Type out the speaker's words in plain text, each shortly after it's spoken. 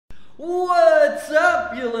What's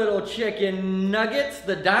up, you little chicken nuggets,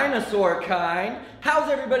 the dinosaur kind? How's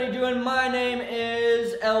everybody doing? My name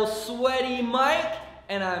is El Sweaty Mike,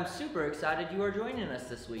 and I'm super excited you are joining us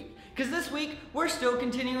this week. Because this week, we're still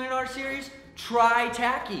continuing our series, Try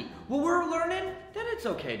Tacky. Well, we're learning that it's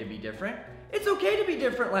okay to be different. It's okay to be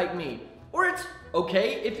different like me. Or it's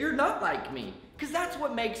okay if you're not like me. Because that's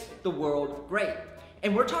what makes the world great.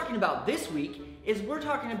 And we're talking about this week we're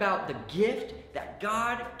talking about the gift that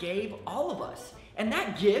God gave all of us. And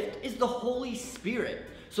that gift is the Holy Spirit.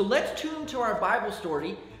 So let's tune to our Bible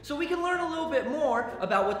story so we can learn a little bit more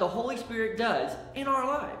about what the Holy Spirit does in our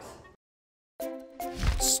lives.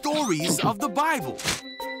 Stories of the Bible.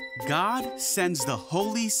 God sends the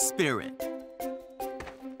Holy Spirit.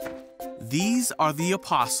 These are the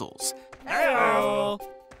apostles. Hello.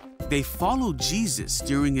 They followed Jesus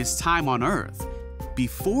during his time on earth.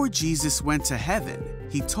 Before Jesus went to heaven,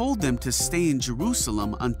 he told them to stay in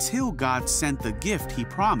Jerusalem until God sent the gift he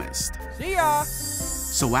promised. See ya!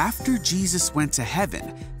 So after Jesus went to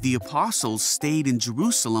heaven, the apostles stayed in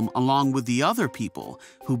Jerusalem along with the other people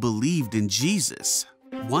who believed in Jesus.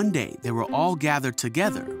 One day, they were all gathered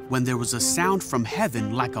together when there was a sound from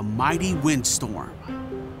heaven like a mighty windstorm.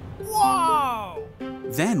 Whoa!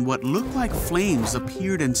 Then what looked like flames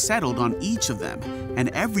appeared and settled on each of them, and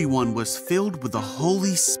everyone was filled with the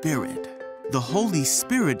Holy Spirit. The Holy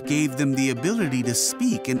Spirit gave them the ability to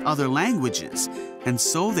speak in other languages, and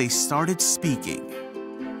so they started speaking.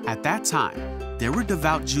 At that time, there were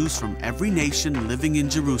devout Jews from every nation living in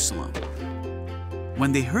Jerusalem.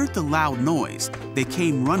 When they heard the loud noise, they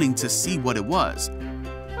came running to see what it was.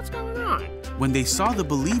 What's going on? When they saw the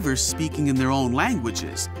believers speaking in their own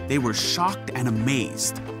languages, they were shocked and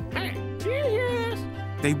amazed. Hey, do you hear this?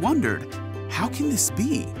 They wondered, how can this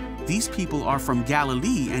be? These people are from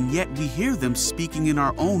Galilee, and yet we hear them speaking in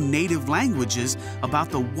our own native languages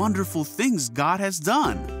about the wonderful things God has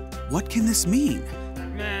done. What can this mean?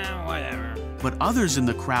 Nah, whatever. But others in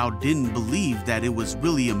the crowd didn't believe that it was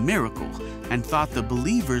really a miracle and thought the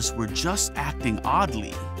believers were just acting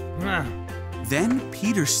oddly. Then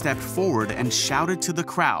Peter stepped forward and shouted to the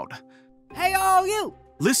crowd, Hey, all you!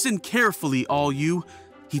 "Listen carefully, all you."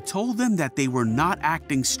 He told them that they were not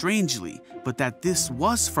acting strangely, but that this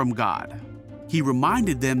was from God. He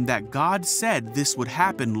reminded them that God said this would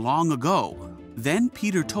happen long ago. Then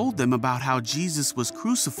Peter told them about how Jesus was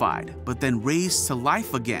crucified, but then raised to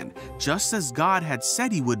life again, just as God had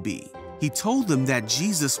said he would be. He told them that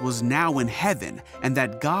Jesus was now in heaven and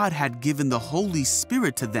that God had given the Holy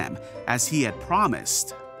Spirit to them, as he had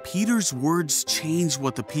promised. Peter's words changed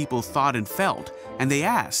what the people thought and felt, and they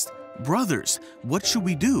asked, "Brothers, what should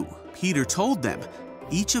we do?" Peter told them,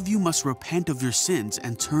 "Each of you must repent of your sins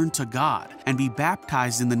and turn to God and be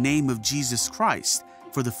baptized in the name of Jesus Christ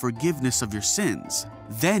for the forgiveness of your sins.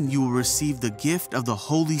 Then you will receive the gift of the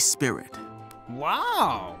Holy Spirit."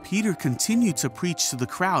 Wow! Peter continued to preach to the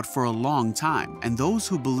crowd for a long time, and those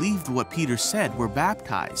who believed what Peter said were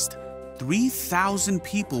baptized. 3,000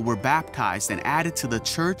 people were baptized and added to the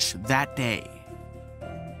church that day.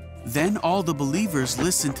 Then all the believers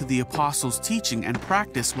listened to the apostles' teaching and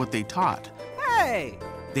practiced what they taught. Hey!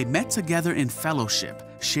 They met together in fellowship,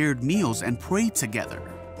 shared meals, and prayed together.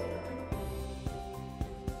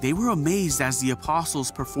 They were amazed as the apostles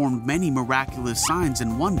performed many miraculous signs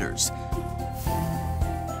and wonders.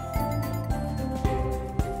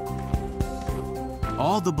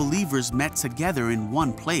 All the believers met together in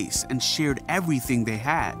one place and shared everything they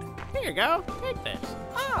had. Here you go. Take this.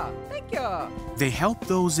 Ah, thank you. They helped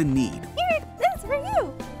those in need, Here, this for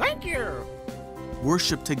you. Thank you.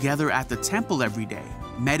 worshiped together at the temple every day,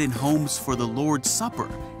 met in homes for the Lord's Supper,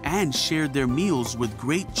 and shared their meals with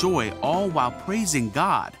great joy, all while praising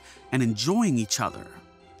God and enjoying each other.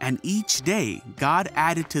 And each day, God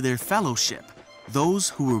added to their fellowship those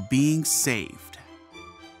who were being saved.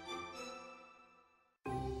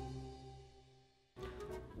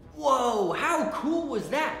 Whoa, how cool was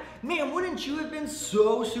that? Man, wouldn't you have been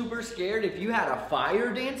so super scared if you had a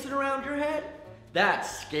fire dancing around your head?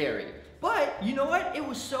 That's scary. But you know what? It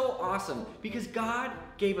was so awesome because God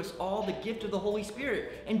gave us all the gift of the Holy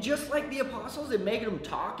Spirit. And just like the apostles, it made them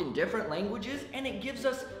talk in different languages, and it gives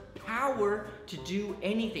us power to do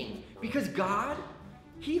anything because God,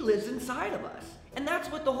 he lives inside of us. And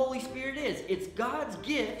that's what the Holy Spirit is. It's God's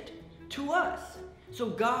gift to us. So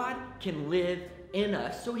God can live in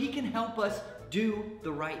us, so he can help us do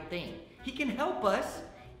the right thing. He can help us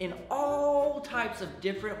in all types of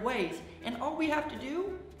different ways, and all we have to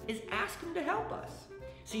do is ask him to help us.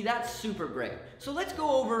 See, that's super great. So let's go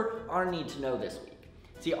over our need to know this week.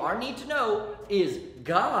 See, our need to know is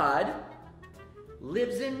God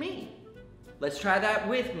lives in me. Let's try that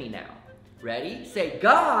with me now. Ready? Say,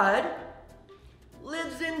 God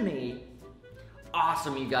lives in me.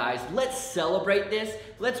 Awesome, you guys. Let's celebrate this.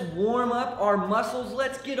 Let's warm up our muscles.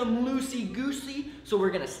 Let's get them loosey-goosey. So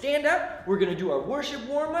we're gonna stand up, we're gonna do our worship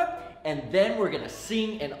warm-up, and then we're gonna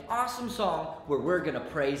sing an awesome song where we're gonna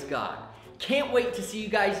praise God. Can't wait to see you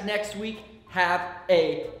guys next week. Have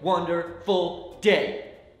a wonderful day.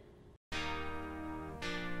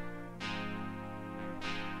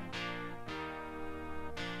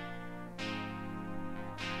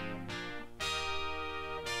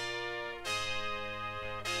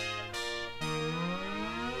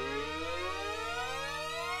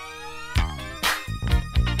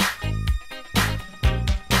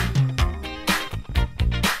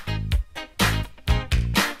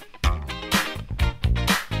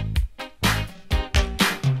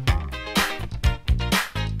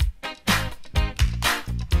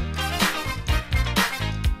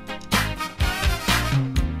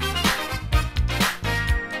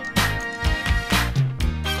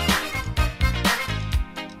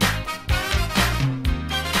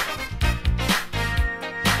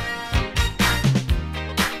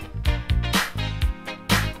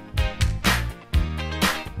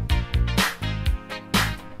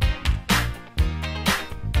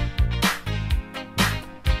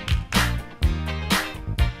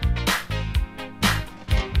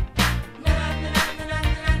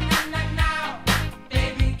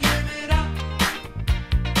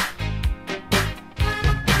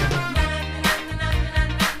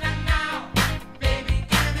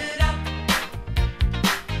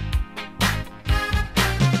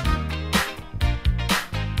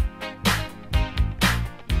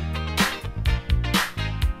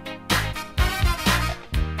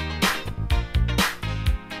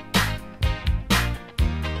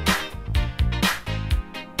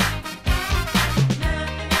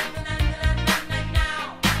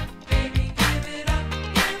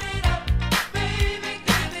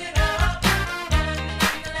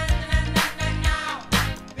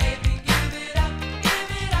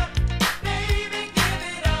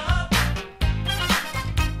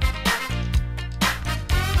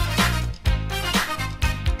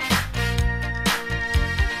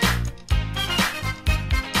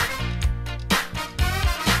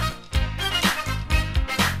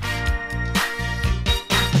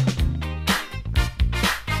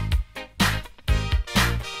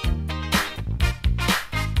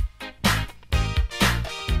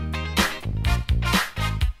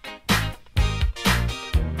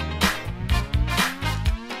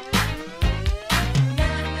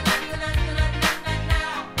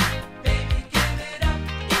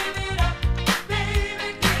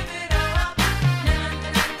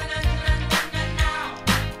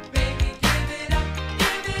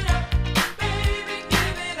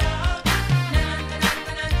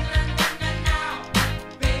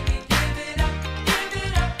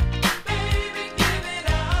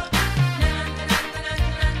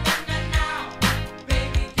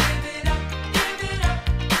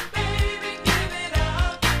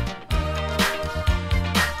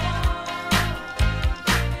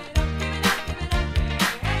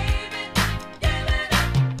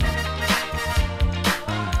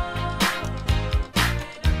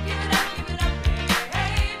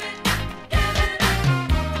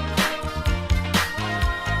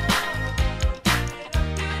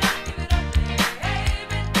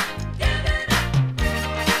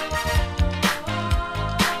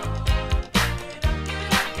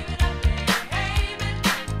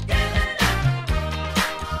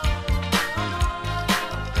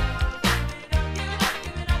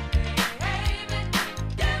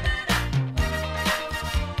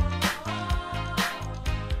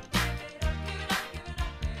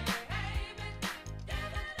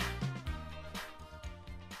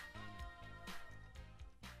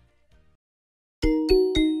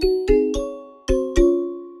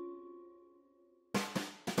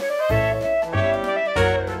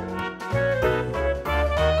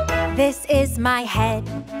 This is my head.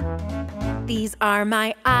 These are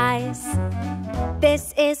my eyes.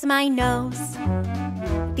 This is my nose.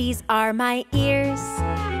 These are my ears.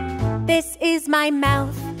 This is my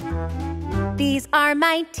mouth. These are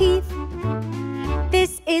my teeth.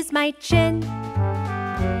 This is my chin.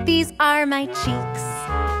 These are my cheeks.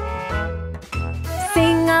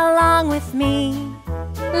 Sing along with me.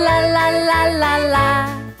 La la la la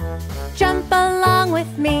la. Jump along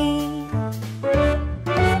with me.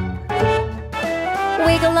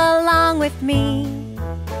 Wiggle along with me.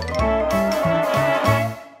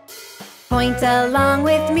 Point along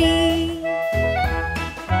with me.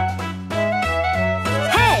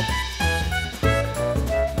 Head,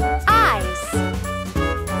 eyes,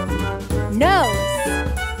 Nose,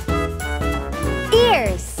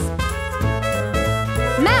 ears,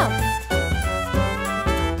 mouth,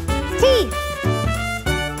 teeth,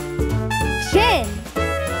 chin,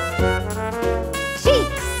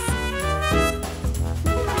 cheeks.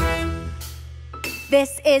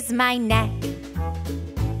 This is my neck.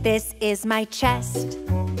 This is my chest.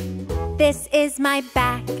 This is my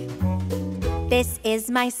back. This is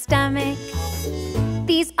my stomach.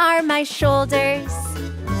 These are my shoulders.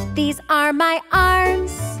 These are my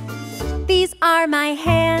arms. These are my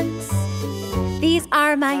hands. These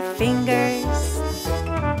are my fingers.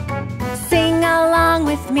 Sing along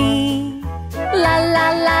with me. La la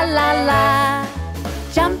la la la.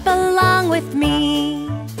 Jump along with me.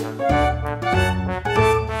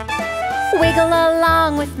 Wiggle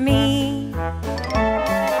along with me.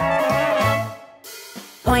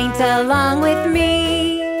 Point along with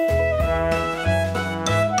me.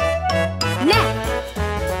 Neck,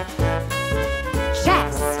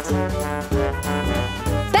 chest,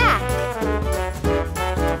 back,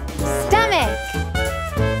 stomach,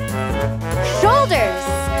 shoulders,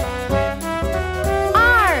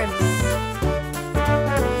 arms,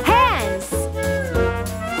 hands,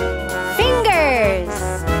 fingers.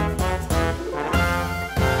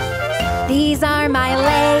 These are my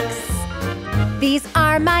legs. These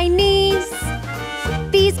are my knees.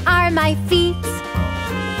 These are my feet.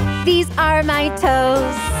 These are my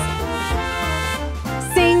toes.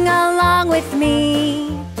 Sing along with me.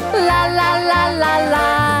 La la la la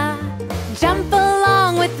la. Jump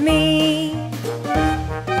along with me.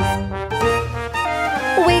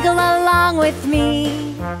 Wiggle along with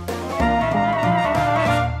me.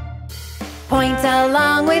 Point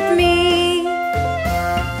along with me.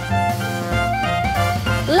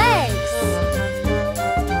 Legs,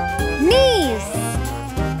 knees,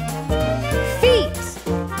 feet,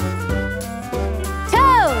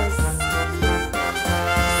 toes.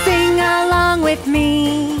 Sing along with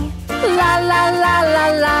me. La la la la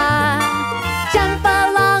la. Jump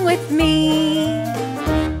along with me.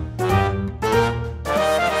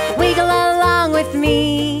 Wiggle along with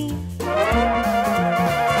me.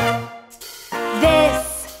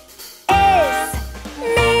 This is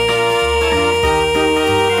me.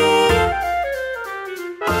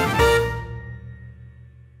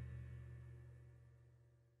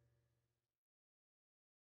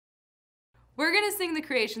 We're gonna sing the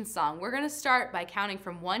creation song. We're gonna start by counting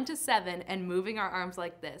from 1 to 7 and moving our arms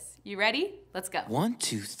like this. You ready? Let's go. 1,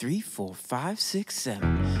 2, 3, 4, 5, 6,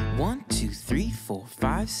 7. 1, 2, 3, 4,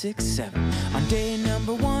 5, 6, 7. On day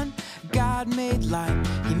number 1, God made light.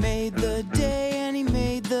 He made the day and he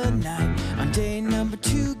made the night. On day number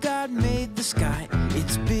 2, God made the sky.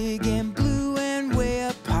 It's big and blue and way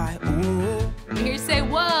up high. Whoa, You hear say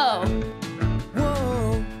whoa.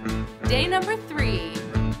 whoa. Day number 3.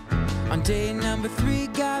 On day number 3,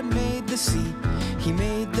 God made the sea. He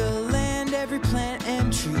made the land, every plant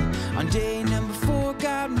and tree. On day number 4,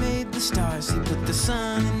 God made the stars. He put the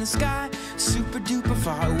sun in the sky, super duper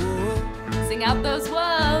far. Whoa, Sing out those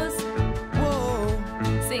woes.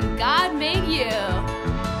 whoa. Sing God made you.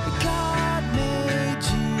 God made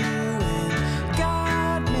you and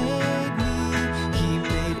God made me. He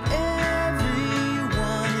made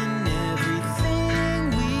everyone and everything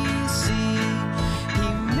we see. He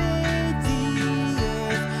made the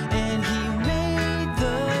earth and he made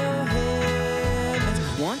the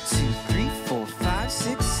heavens. 1, 2, 3, 4, 5,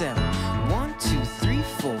 6, 7. 1, 2, 3,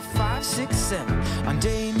 4, 5, 6, 7. On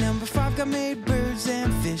day number 5, God made birds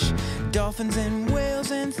and fish, dolphins and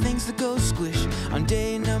whales and things that go squish. On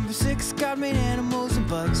day number 6, God made animals and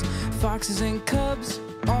bugs, foxes and cubs,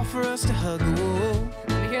 all for us to hug. Whoa,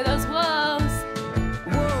 Let me hear those woes.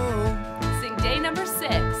 whoa. Sing day number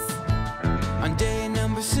 6. On day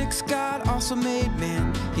number 6, God also made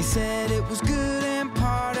man. He said it was good and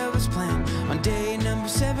part of his plan. On day number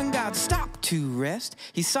 7, God stopped to rest.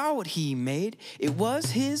 He saw what he made. It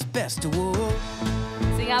was his best. Whoa,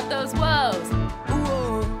 Sing out those woes.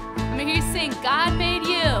 whoa. Let me hear you sing God made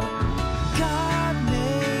you. God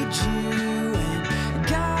made you and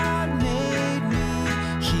God made me.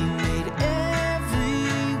 He made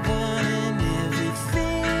everyone and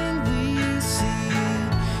everything we see.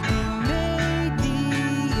 He made the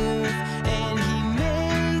earth and he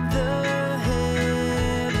made the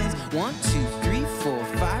heavens. 1, 2, 3, 4,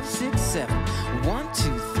 5, 6, 7. 1,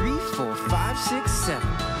 2, 3, 4, 5, 6, 7.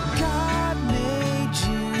 God made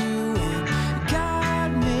you and God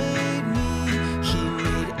made me. He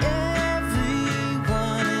made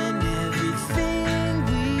everyone and everything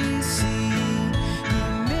we see. He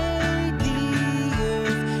made the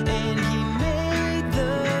earth and he made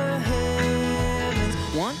the heavens.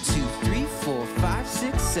 1, 2, 3, 4, 5,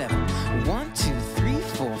 6, 7. 1,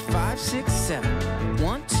 6, 7.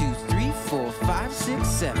 1, 2, 3, 4, 5, 6,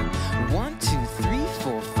 7. 1,